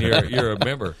cat, and you're a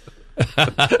member.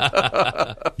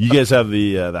 You guys have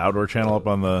the outdoor channel up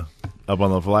on the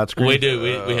flat screen? We do.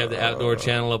 We have the outdoor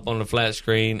channel up on the flat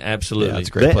screen. Absolutely, it's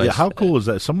a great place. How cool is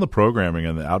that? Some of the programming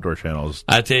on the outdoor channels.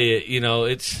 I tell you,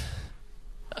 it's.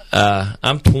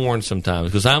 I'm torn sometimes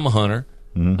because I'm a hunter.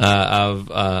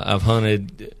 I've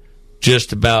hunted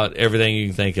just about everything you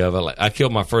can think of. I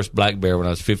killed my first black bear when I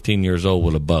was 15 years old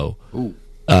with a bow.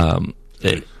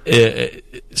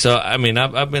 So I mean,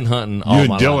 I've been hunting all You and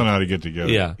my Dylan life. ought to get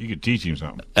together. Yeah. You could teach him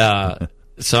something.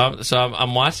 So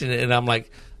I'm watching it, and I'm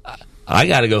like, I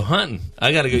got to go hunting.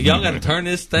 I got to go. Y'all got to turn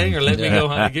this thing, or let me go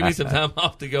hunting. Give me some time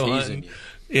off to go hunting.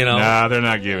 You know, Nah, they're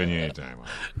not giving you any time off.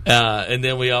 and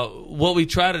then what we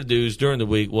try to do is during the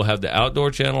week we'll have the outdoor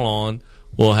channel on,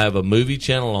 we'll have a movie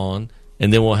channel on,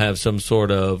 and then we'll have some sort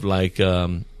of like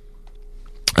Nat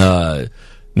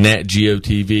Geo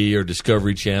TV or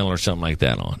Discovery Channel or something like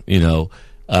that on. You know.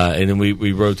 And then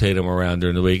we rotate them around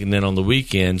during the week. And then on the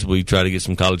weekends, we try to get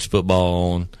some college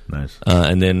football on. Nice.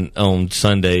 And then on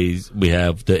Sundays, we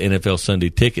have the NFL Sunday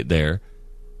Ticket there.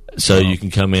 So you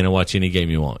can come in and watch any game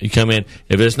you want. You come in.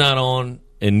 If it's not on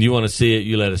and you want to see it,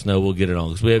 you let us know. We'll get it on.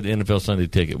 Because we have the NFL Sunday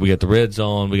Ticket. We got the Reds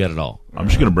on. We got it all. I'm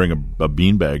just going to bring a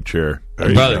beanbag chair.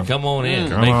 Brother, come on in.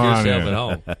 Come Make on yourself in. at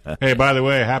home. Hey, by the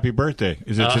way, happy birthday.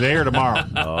 Is it today or tomorrow?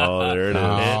 Oh, there it is.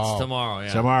 It's tomorrow.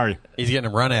 Yeah. Tomorrow. He's getting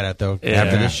a run at it, though, Yeah.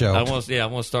 after this show. I want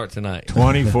to start tonight.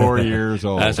 24 years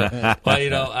old. Well, you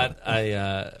know,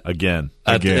 I Again.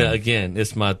 again,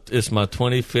 it's my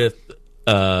 25th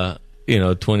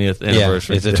 20th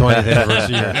anniversary. Yeah, it's the 20th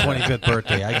anniversary, your 25th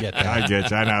birthday. I get that. I get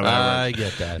you. I know that. I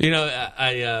get that. You know,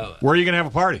 Where are you going to have a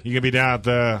party? You going to be down at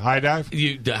the High Dive?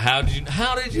 how did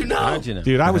you know? How'd you know?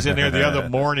 Dude, I was in there the other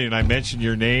morning and I mentioned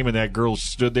your name and that girl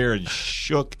stood there and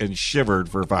shook and shivered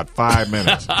for about 5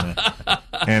 minutes.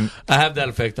 And I have that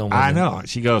effect on women. I know.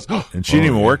 She goes, And she didn't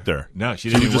even work there. No, she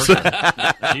didn't even work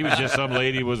there. She was just some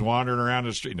lady who was wandering around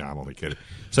the street. No, I'm only kidding.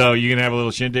 So you going to have a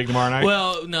little shindig tomorrow night?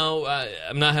 Well, no,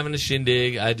 I'm not having a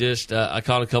shindig. I just I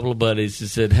called a couple of buddies and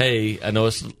said, hey, I know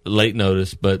it's late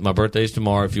notice, but my birthday's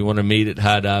tomorrow. If you want to meet at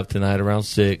High Dive tonight around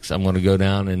 6, I'm going to go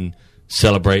down and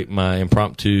celebrate my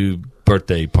impromptu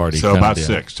birthday party. So kind of about deal.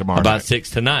 6 tomorrow About night. 6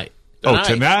 tonight. Oh,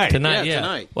 tonight. Tonight, Yeah, yeah.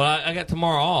 tonight. Well, I got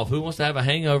tomorrow off. Who wants to have a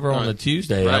hangover on a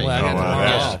Tuesday? Right. I got Oh, tomorrow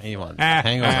that's- off. He wants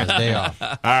hangover his day off.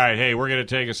 All right, hey, we're going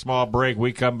to take a small break.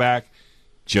 We come back.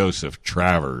 Joseph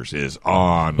Travers is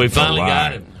on. We the finally line.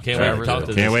 got him. Can't wait to talk to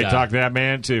this Can't wait guy. to talk to that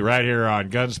man, too, right here on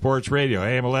Gun Sports Radio,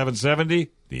 AM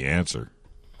 1170, The Answer.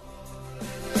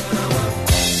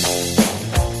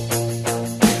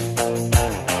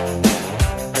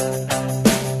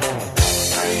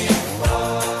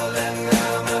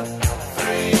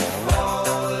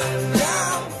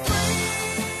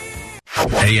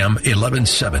 AM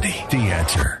 1170, The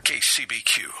Answer.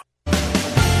 KCBQ.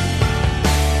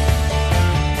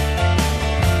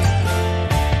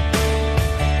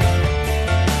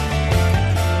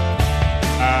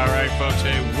 All right, folks,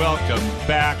 hey, welcome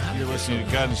back. You're listening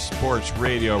to Gun Sports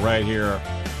Radio right here,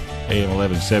 AM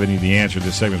 1170, The Answer.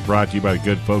 This segment is brought to you by the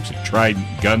good folks at Trident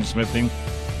Gunsmithing.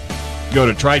 Go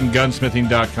to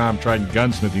TridentGunsmithing.com,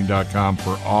 TridentGunsmithing.com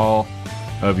for all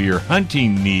of your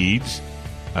hunting needs.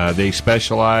 They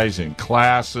specialize in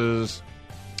classes.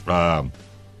 I'm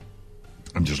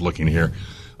just looking here.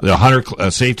 The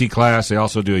hunter safety class. They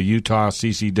also do a Utah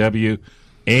CCW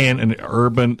and an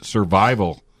urban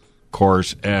survival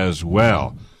course as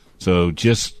well. So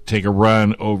just take a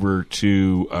run over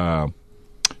to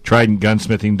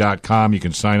TridentGunsmithing.com. You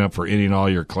can sign up for any and all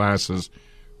your classes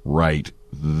right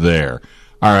there.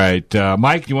 All right,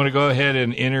 Mike, you want to go ahead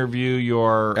and interview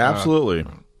your... Absolutely.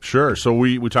 Sure. So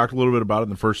we talked a little bit about it in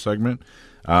the first segment.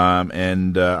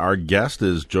 And our guest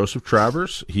is Joseph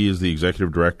Travers. He is the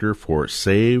executive director for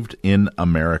Saved in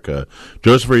America.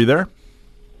 Joseph, are you there?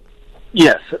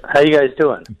 Yes. How you guys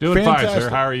doing? Doing fine, Fantastic. sir.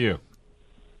 How are you?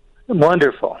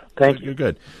 Wonderful. Thank you. You're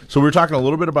good. So we were talking a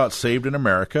little bit about Saved in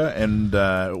America, and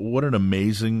what an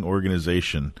amazing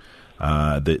organization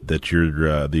that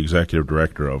you're the executive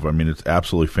director of. I mean, it's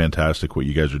absolutely fantastic what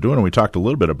you guys are doing, and we talked a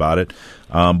little bit about it.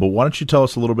 But why don't you tell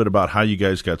us a little bit about how you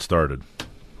guys got started?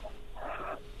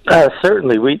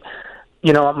 Certainly.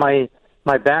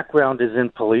 My background is in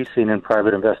policing and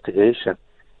private investigation,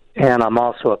 and I'm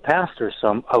also a pastor,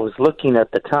 so I was looking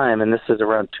at the time, and this is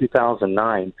around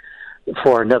 2009,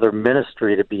 for another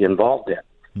ministry to be involved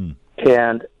in.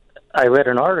 And I read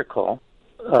an article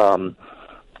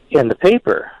in the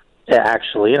paper,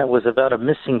 actually, and it was about a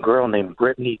missing girl named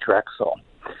Brittany Drexel.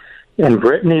 And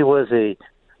Brittany was a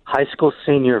high school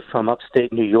senior from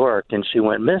upstate New York, and she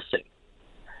went missing.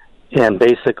 And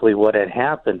basically what had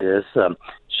happened is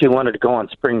she wanted to go on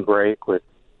spring break with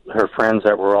her friends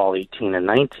that were all 18 and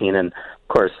 19, and, of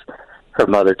course, her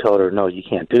mother told her, no, you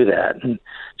can't do that. And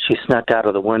she snuck out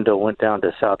of the window, went down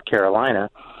to South Carolina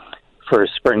for a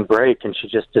spring break, and she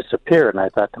just disappeared. And I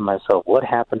thought to myself, what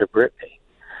happened to Brittany?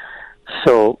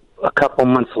 So a couple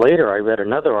months later, I read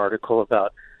another article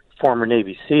about former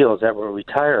Navy SEALs that were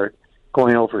retired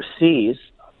going overseas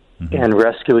and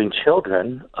rescuing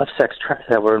children of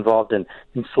that were involved in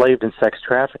enslaved and sex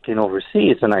trafficking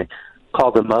overseas. And I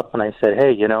called them up and I said,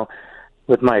 hey,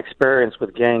 with my experience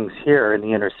with gangs here in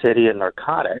the inner city and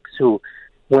narcotics who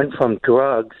went from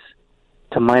drugs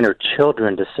to minor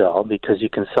children to sell, because you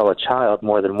can sell a child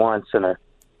more than once, and a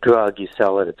drug, you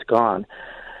sell it, it's gone.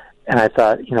 And I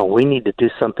thought, we need to do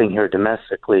something here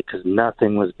domestically because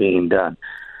nothing was being done.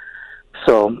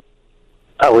 So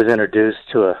I was introduced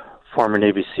to a former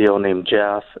Navy SEAL named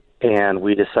Jeff, and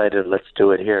we decided let's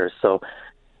do it here. So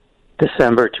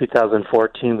December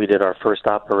 2014, we did our first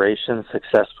operation,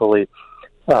 successfully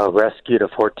rescued a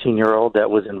 14-year-old that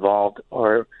was involved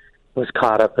or was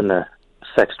caught up in the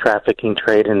sex trafficking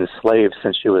trade and enslaved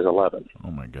since she was 11.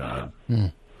 Oh, my God.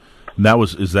 And that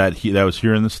was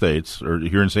here in the States, or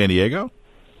here in San Diego?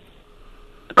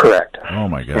 Correct. Oh,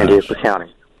 my gosh. San Diego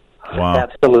County. Wow.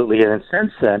 Absolutely. And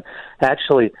since then,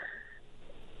 actually,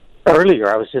 earlier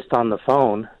I was just on the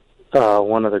phone.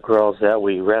 One of the girls that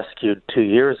we rescued 2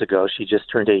 years ago, she just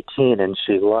turned 18 and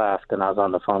she left, and I was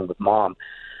on the phone with Mom.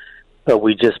 But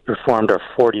we just performed our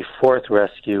 44th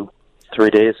rescue 3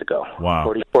 days ago. Wow.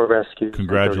 44 rescues.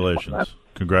 Congratulations.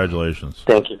 Congratulations.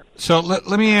 Thank you. So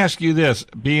let me ask you this.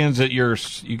 Being that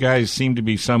you guys seem to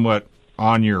be somewhat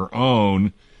on your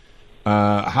own,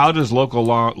 how does local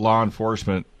law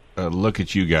enforcement look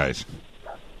at you guys?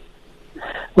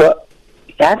 Well,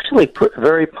 actually,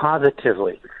 very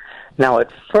positively. Now,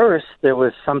 at first, there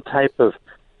was some type of,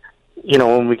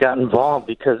 when we got involved,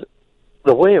 because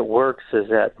the way it works is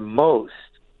that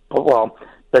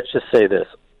let's just say this,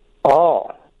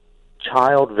 all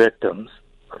child victims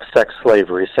of sex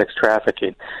slavery, sex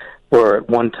trafficking, were at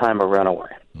one time a runaway.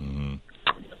 Mm-hmm.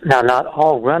 Now, not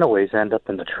all runaways end up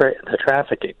in the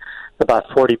trafficking. About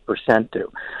 40%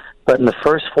 do. But in the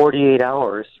first 48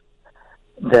 hours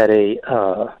that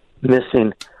a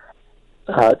missing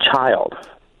child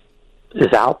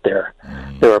is out there,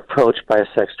 they're approached by a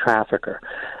sex trafficker.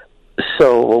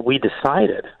 So what we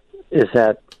decided is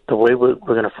that the way we're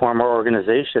going to form our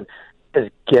organization is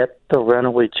get the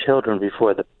runaway children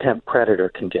before the pimp predator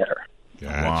can get her.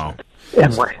 Gotcha. Wow.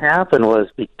 And what happened was,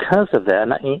 because of that,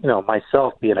 and,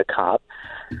 myself being a cop,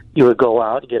 you would go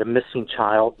out, get a missing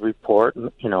child report,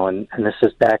 and this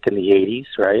is back in the 80s,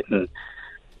 right? And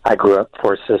I grew up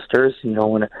 4 sisters.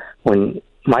 When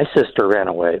my sister ran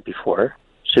away before,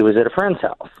 she was at a friend's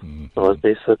house. Mm-hmm. So it was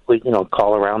basically,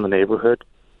 call around the neighborhood,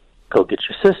 go get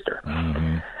your sister.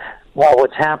 Mm-hmm. Well,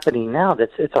 what's happening now,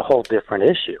 it's a whole different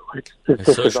issue.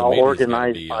 This is all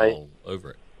organized by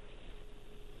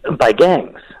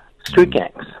gangs, street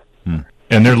gangs.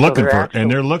 And they're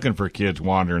looking for kids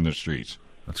wandering the streets.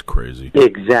 That's crazy.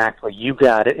 Exactly. You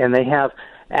got it. And they have,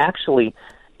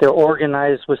 they're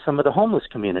organized with some of the homeless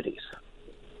communities.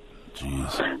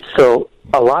 Jeez. So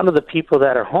a lot of the people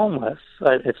that are homeless,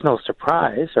 it's no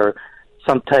surprise, are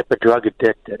some type of drug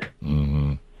addicted.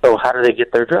 Mm-hmm. So how do they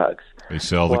get their drugs? They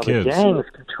sell the kids. The gangs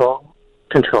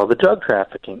control the drug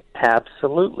trafficking.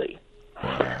 Absolutely.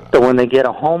 Wow. So when they get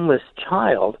a homeless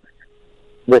child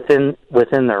within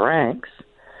their ranks,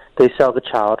 they sell the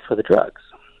child for the drugs.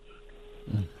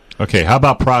 Okay, how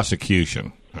about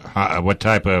prosecution? What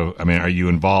type of? Are you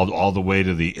involved all the way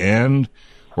to the end,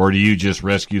 or do you just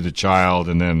rescue the child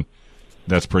and then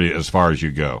that's pretty as far as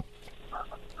you go?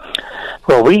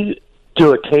 Well, we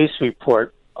do a case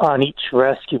report on each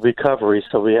rescue recovery,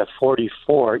 so we have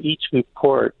 44. Each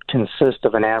report consists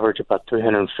of an average of about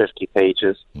 350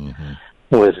 pages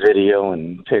with video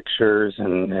and pictures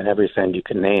and everything you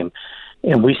can name.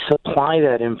 And we supply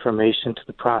that information to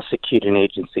the prosecuting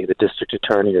agency, the district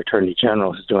attorney or attorney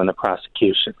general who's doing the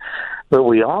prosecution. But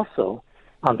we also,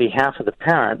 on behalf of the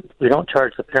parent, we don't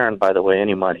charge the parent, by the way,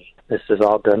 any money. This is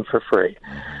all done for free.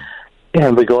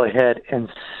 And we go ahead and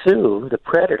sue the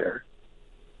predator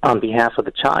on behalf of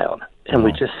the child. And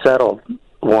we just settled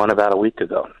one about a week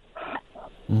ago.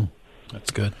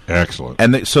 That's good. Excellent.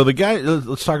 And so the guy,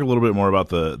 let's talk a little bit more about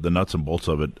the nuts and bolts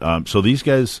of it. So these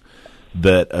guys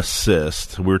that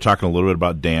assist, we were talking a little bit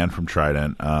about Dan from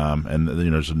Trident, and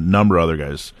there's a number of other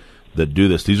guys that do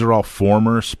this. These are all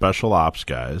former special ops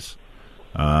guys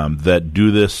that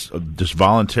do this just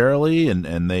voluntarily,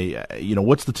 and they,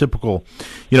 what's the typical,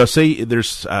 say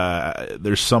there's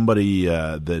somebody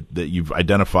that you've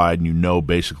identified and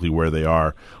basically where they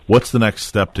are. What's the next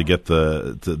step to get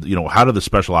how do the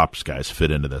special ops guys fit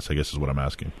into this, I guess is what I'm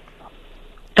asking.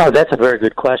 Oh, that's a very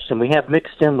good question. We have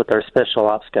mixed in with our special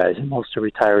ops guys. Most are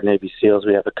retired Navy SEALs.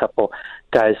 We have a couple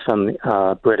guys from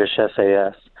British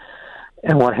SAS.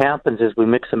 And what happens is we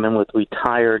mix them in with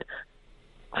retired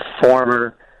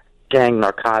former gang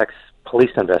narcotics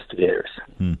police investigators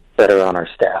that are on our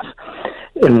staff.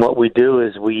 And what we do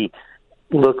is we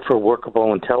look for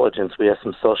workable intelligence. We have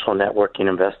some social networking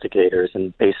investigators,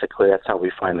 and basically that's how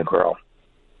we find the girl.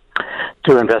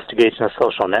 Through investigation of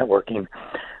social networking,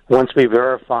 once we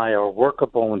verify our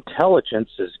workable intelligence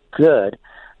is good,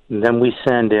 then we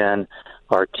send in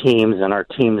our teams, and our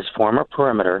teams form a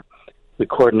perimeter. We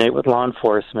coordinate with law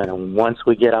enforcement, and once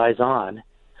we get eyes on,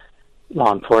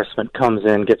 law enforcement comes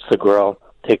in, gets the girl,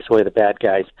 takes away the bad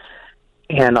guys.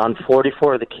 And on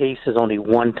 44 of the cases, only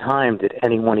one time did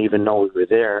anyone even know we were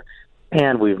there,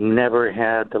 and we've never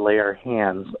had to lay our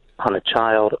hands on a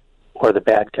child or the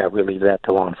bad guy. We leave that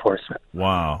to law enforcement.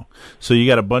 Wow! So you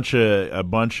got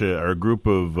a group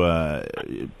of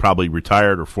probably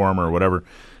retired or former or whatever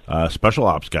special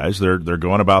ops guys. They're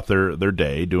going about their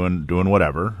day, doing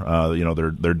whatever,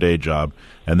 their day job,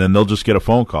 and then they'll just get a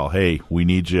phone call. Hey, we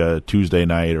need you Tuesday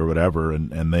night or whatever,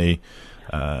 and they.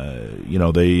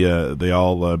 They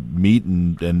all meet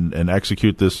and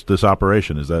execute this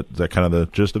operation. Is that kind of the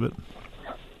gist of it?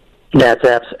 That's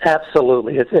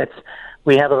absolutely. It's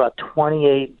we have about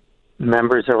 28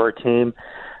 members of our team,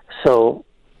 so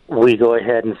we go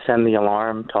ahead and send the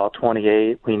alarm to all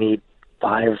 28. We need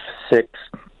 5, 6,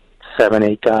 7,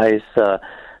 8 guys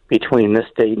between this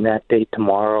date and that date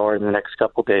tomorrow or in the next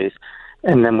couple days,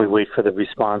 and then we wait for the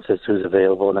responses, who's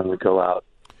available, and then we go out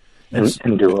and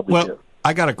do what we do.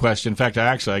 I got a question. In fact,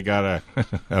 I got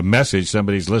a message.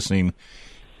 Somebody's listening,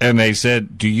 and they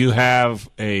said, "Do you have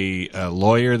a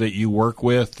lawyer that you work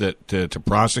with that to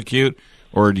prosecute,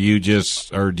 or do you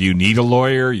need a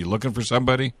lawyer? Are you looking for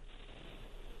somebody?"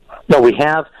 No, we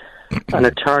have an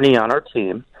attorney on our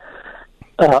team.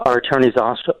 Our attorney is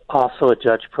also a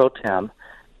judge pro tem,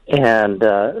 and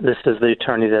this is the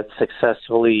attorney that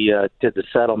successfully did the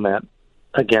settlement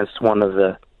against one of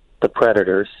the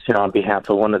predators, on behalf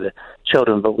of one of the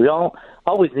children. But we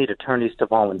always need attorneys to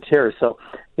volunteer. So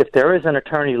if there is an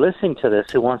attorney listening to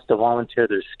this who wants to volunteer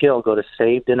their skill, go to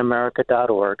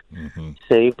savedinamerica.org,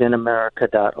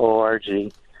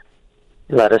 savedinamerica.org.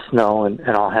 Let us know, and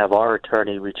I'll have our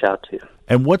attorney reach out to you.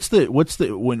 And what's the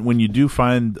when you do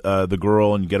find the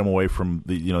girl and get them away from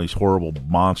these horrible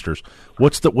monsters?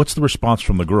 What's the response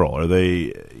from the girl? Are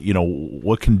they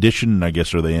what condition I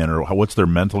guess are they in, or what's their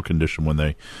mental condition when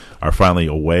they are finally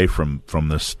away from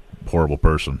this horrible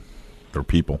person or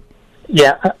people?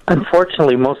 Yeah,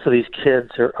 unfortunately, most of these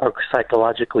kids are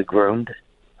psychologically groomed,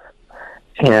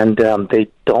 and they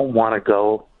don't want to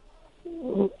go.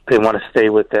 They want to stay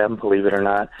with them, believe it or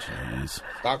not. Jeez.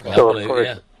 Stockholm, so, of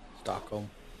course,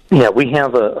 Stockholm. Yeah, we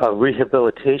have a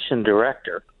rehabilitation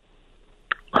director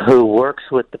who works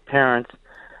with the parents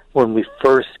when we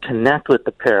first connect with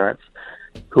the parents,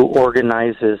 who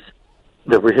organizes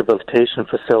the rehabilitation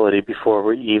facility before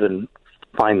we even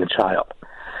find the child.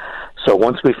 So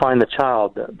once we find the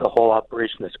child, the whole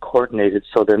operation is coordinated,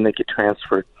 so then they get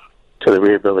transferred to the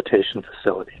rehabilitation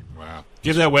facility. Wow.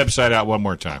 Give that website out one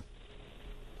more time.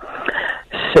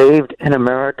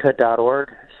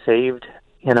 SavedInAmerica.org,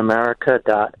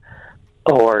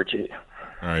 SavedInAmerica.org.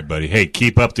 All right, buddy. Hey,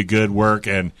 keep up the good work,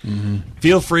 and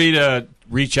feel free to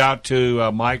reach out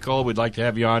to Michael. We'd like to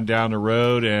have you on down the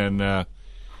road, and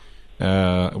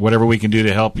whatever we can do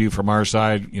to help you from our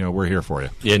side, we're here for you.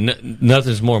 Yeah,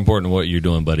 nothing's more important than what you're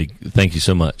doing, buddy. Thank you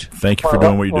so much. Thank you for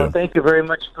doing what you do. Thank you very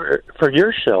much for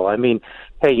your show. I mean,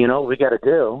 hey, what we got to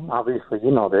do? Obviously,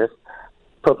 you know this.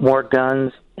 Put more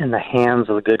guns in the hands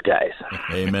of the good guys.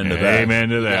 Amen to that. Amen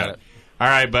to that. All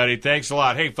right, buddy. Thanks a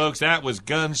lot. Hey, folks, that was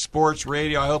Gun Sports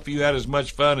Radio. I hope you had as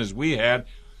much fun as we had.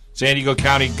 San Diego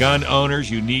County gun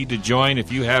owners, you need to join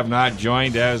if you have not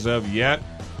joined as of yet.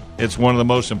 It's one of the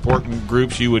most important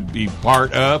groups you would be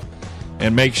part of.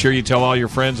 And make sure you tell all your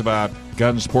friends about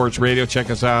Gun Sports Radio.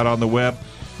 Check us out on the web.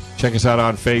 Check us out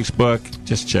on Facebook.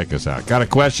 Just check us out. Got a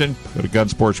question? Go to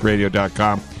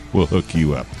gunsportsradio.com. We'll hook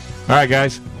you up. All right,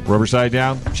 guys. Rubber side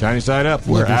down, shiny side up.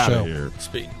 We're out of here.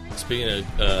 Speaking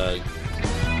of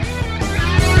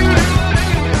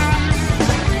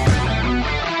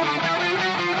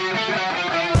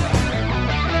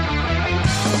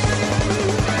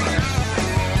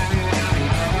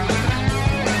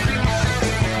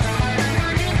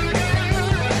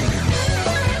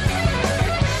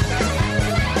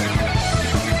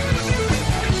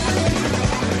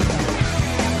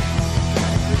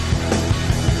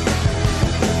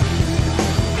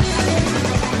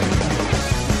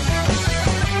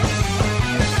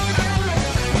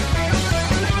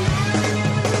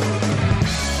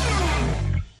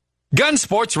Gun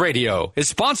Sports Radio is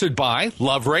sponsored by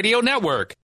Love Radio Network.